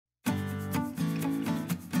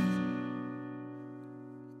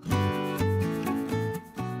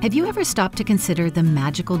Have you ever stopped to consider the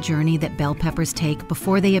magical journey that bell peppers take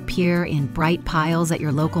before they appear in bright piles at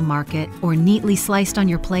your local market or neatly sliced on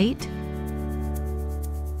your plate?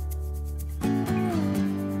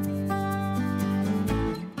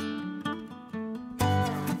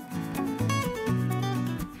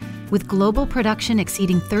 With global production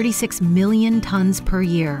exceeding 36 million tons per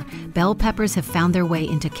year, bell peppers have found their way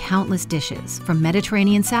into countless dishes, from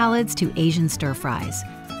Mediterranean salads to Asian stir-fries.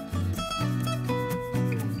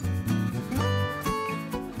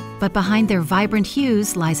 But behind their vibrant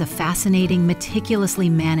hues lies a fascinating, meticulously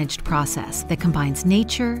managed process that combines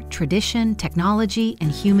nature, tradition, technology,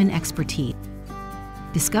 and human expertise.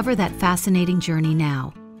 Discover that fascinating journey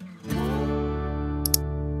now.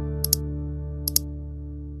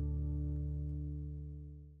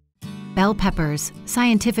 Bell peppers,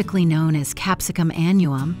 scientifically known as Capsicum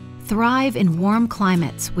annuum, thrive in warm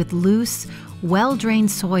climates with loose,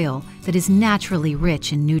 well-drained soil that is naturally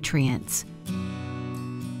rich in nutrients.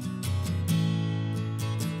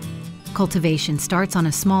 Cultivation starts on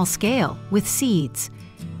a small scale with seeds.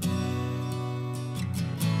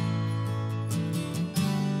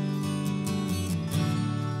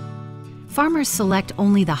 Farmers select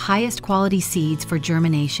only the highest quality seeds for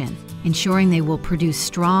germination, ensuring they will produce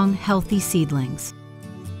strong, healthy seedlings.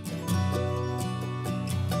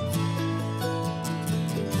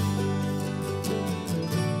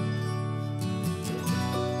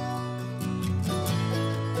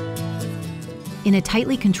 In a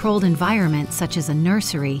tightly controlled environment, such as a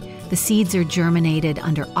nursery, the seeds are germinated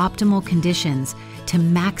under optimal conditions to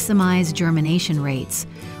maximize germination rates,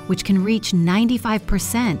 which can reach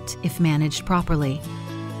 95% if managed properly.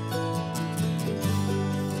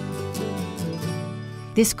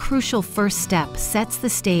 This crucial first step sets the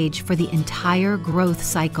stage for the entire growth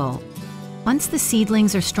cycle. Once the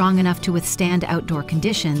seedlings are strong enough to withstand outdoor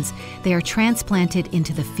conditions, they are transplanted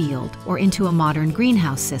into the field or into a modern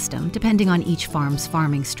greenhouse system, depending on each farm's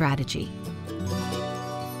farming strategy.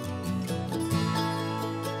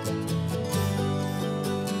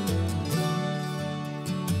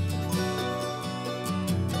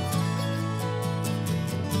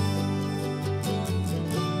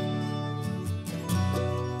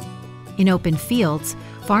 In open fields,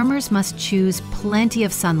 farmers must choose plenty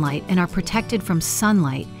of sunlight and are protected from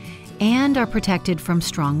sunlight and are protected from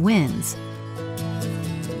strong winds.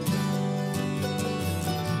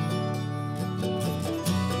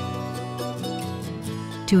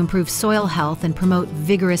 To improve soil health and promote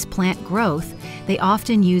vigorous plant growth, they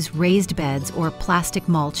often use raised beds or plastic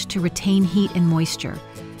mulch to retain heat and moisture,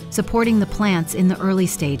 supporting the plants in the early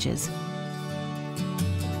stages.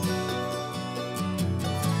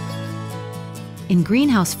 In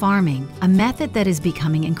greenhouse farming, a method that is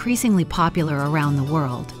becoming increasingly popular around the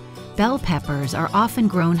world, bell peppers are often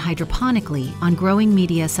grown hydroponically on growing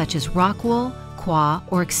media such as rock wool, coir,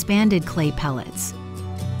 or expanded clay pellets.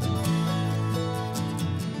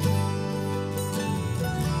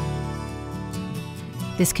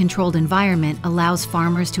 This controlled environment allows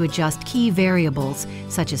farmers to adjust key variables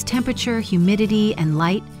such as temperature, humidity, and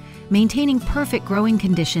light, maintaining perfect growing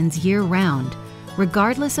conditions year-round,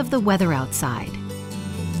 regardless of the weather outside.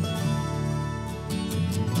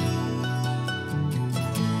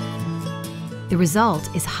 The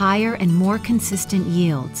result is higher and more consistent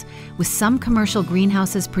yields, with some commercial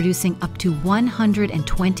greenhouses producing up to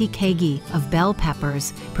 120 kg of bell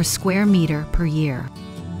peppers per square meter per year.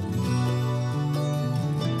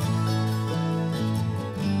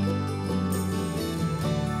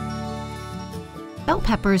 Bell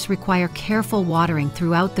peppers require careful watering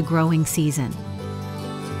throughout the growing season.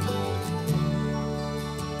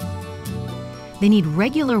 They need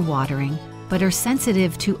regular watering, but are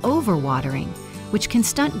sensitive to overwatering, which can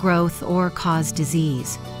stunt growth or cause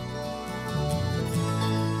disease.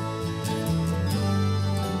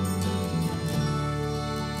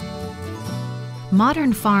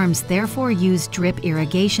 Modern farms therefore use drip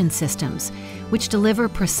irrigation systems, which deliver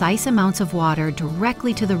precise amounts of water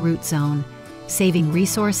directly to the root zone, saving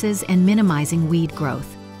resources and minimizing weed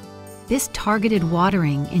growth. This targeted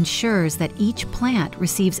watering ensures that each plant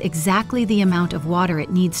receives exactly the amount of water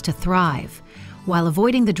it needs to thrive, while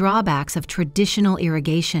avoiding the drawbacks of traditional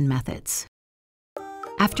irrigation methods.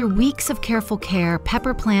 After weeks of careful care,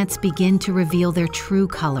 pepper plants begin to reveal their true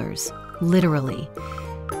colors, literally.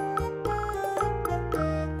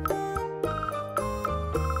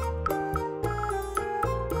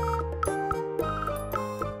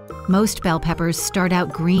 Most bell peppers start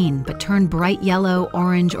out green, but turn bright yellow,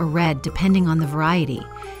 orange, or red depending on the variety.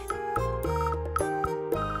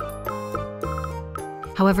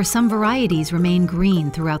 However, some varieties remain green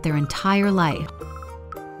throughout their entire life.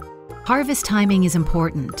 Harvest timing is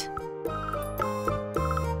important.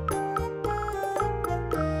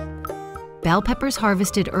 Bell peppers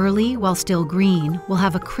harvested early while still green will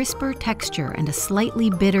have a crisper texture and a slightly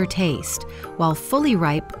bitter taste, while fully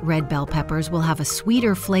ripe red bell peppers will have a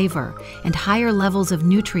sweeter flavor and higher levels of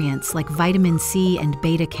nutrients like vitamin C and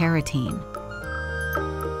beta-carotene.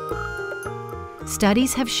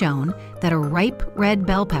 Studies have shown that a ripe red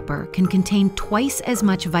bell pepper can contain twice as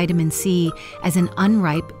much vitamin C as an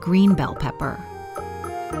unripe green bell pepper.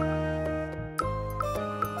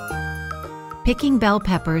 Picking bell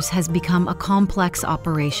peppers has become a complex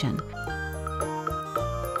operation.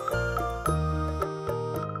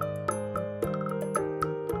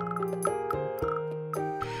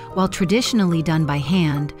 While traditionally done by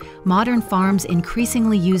hand, modern farms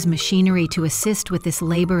increasingly use machinery to assist with this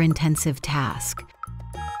labor-intensive task.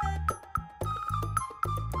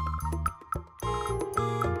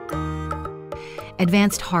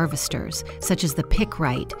 Advanced harvesters, such as the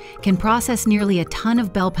pick-right, can process nearly a ton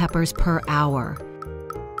of bell peppers per hour.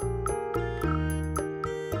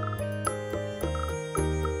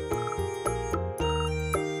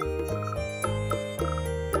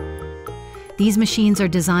 These machines are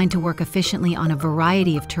designed to work efficiently on a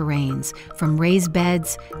variety of terrains, from raised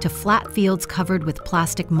beds to flat fields covered with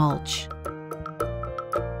plastic mulch.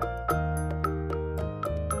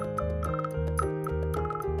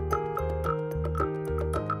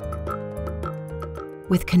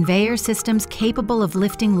 With conveyor systems capable of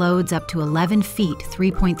lifting loads up to 11 feet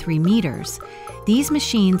 (3.3 meters), these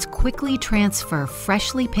machines quickly transfer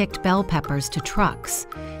freshly picked bell peppers to trucks,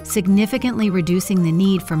 significantly reducing the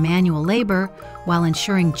need for manual labor while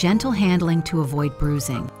ensuring gentle handling to avoid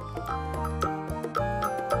bruising.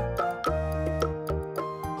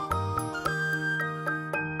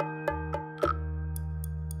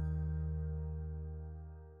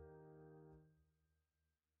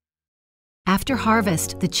 After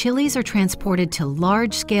harvest, the chilies are transported to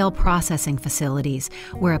large-scale processing facilities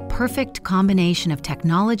where a perfect combination of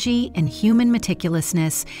technology and human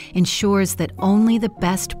meticulousness ensures that only the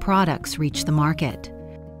best products reach the market.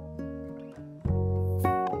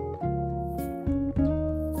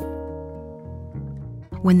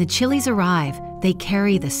 When the chilies arrive, they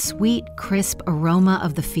carry the sweet, crisp aroma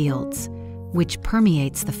of the fields, which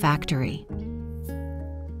permeates the factory.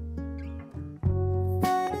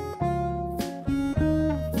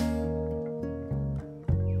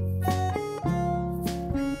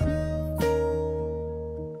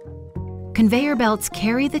 Conveyor belts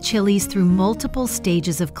carry the chilies through multiple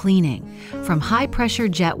stages of cleaning, from high-pressure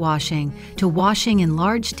jet washing to washing in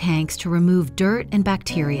large tanks to remove dirt and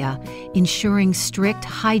bacteria, ensuring strict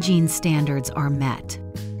hygiene standards are met.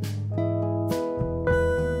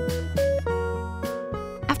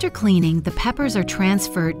 After cleaning, the peppers are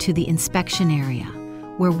transferred to the inspection area,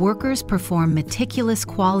 where workers perform meticulous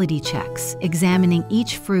quality checks, examining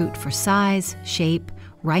each fruit for size, shape,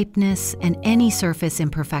 ripeness, and any surface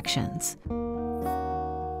imperfections.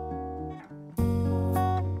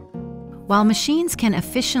 While machines can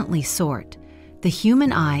efficiently sort, the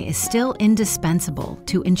human eye is still indispensable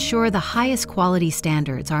to ensure the highest quality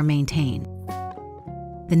standards are maintained.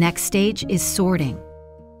 The next stage is sorting.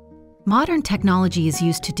 Modern technology is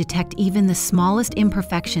used to detect even the smallest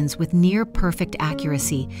imperfections with near-perfect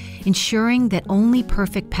accuracy, ensuring that only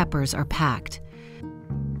perfect peppers are packed.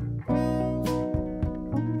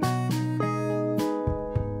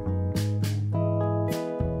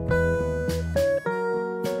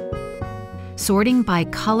 Sorting by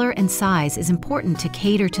color and size is important to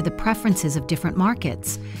cater to the preferences of different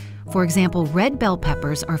markets. For example, red bell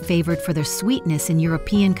peppers are favored for their sweetness in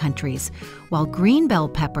European countries, while green bell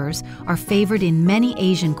peppers are favored in many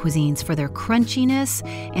Asian cuisines for their crunchiness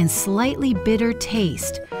and slightly bitter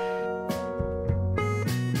taste.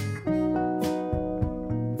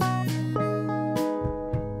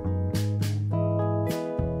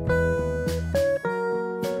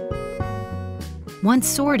 Once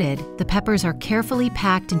sorted, the peppers are carefully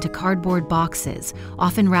packed into cardboard boxes,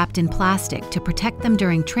 often wrapped in plastic to protect them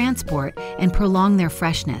during transport and prolong their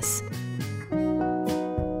freshness.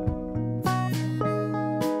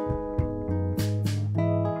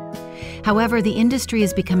 However, the industry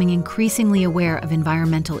is becoming increasingly aware of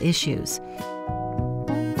environmental issues.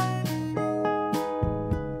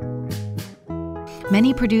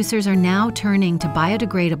 Many producers are now turning to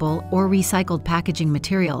biodegradable or recycled packaging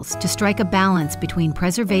materials to strike a balance between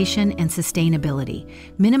preservation and sustainability,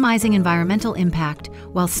 minimizing environmental impact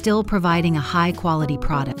while still providing a high-quality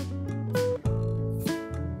product.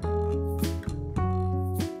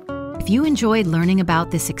 If you enjoyed learning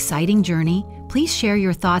about this exciting journey, please share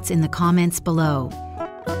your thoughts in the comments below.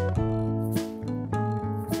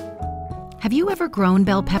 Have you ever grown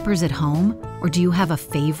bell peppers at home, or do you have a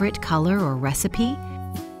favorite color or recipe?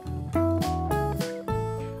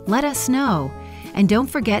 Let us know, and don't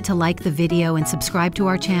forget to like the video and subscribe to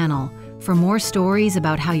our channel for more stories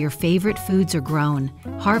about how your favorite foods are grown,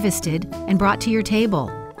 harvested, and brought to your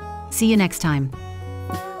table. See you next time.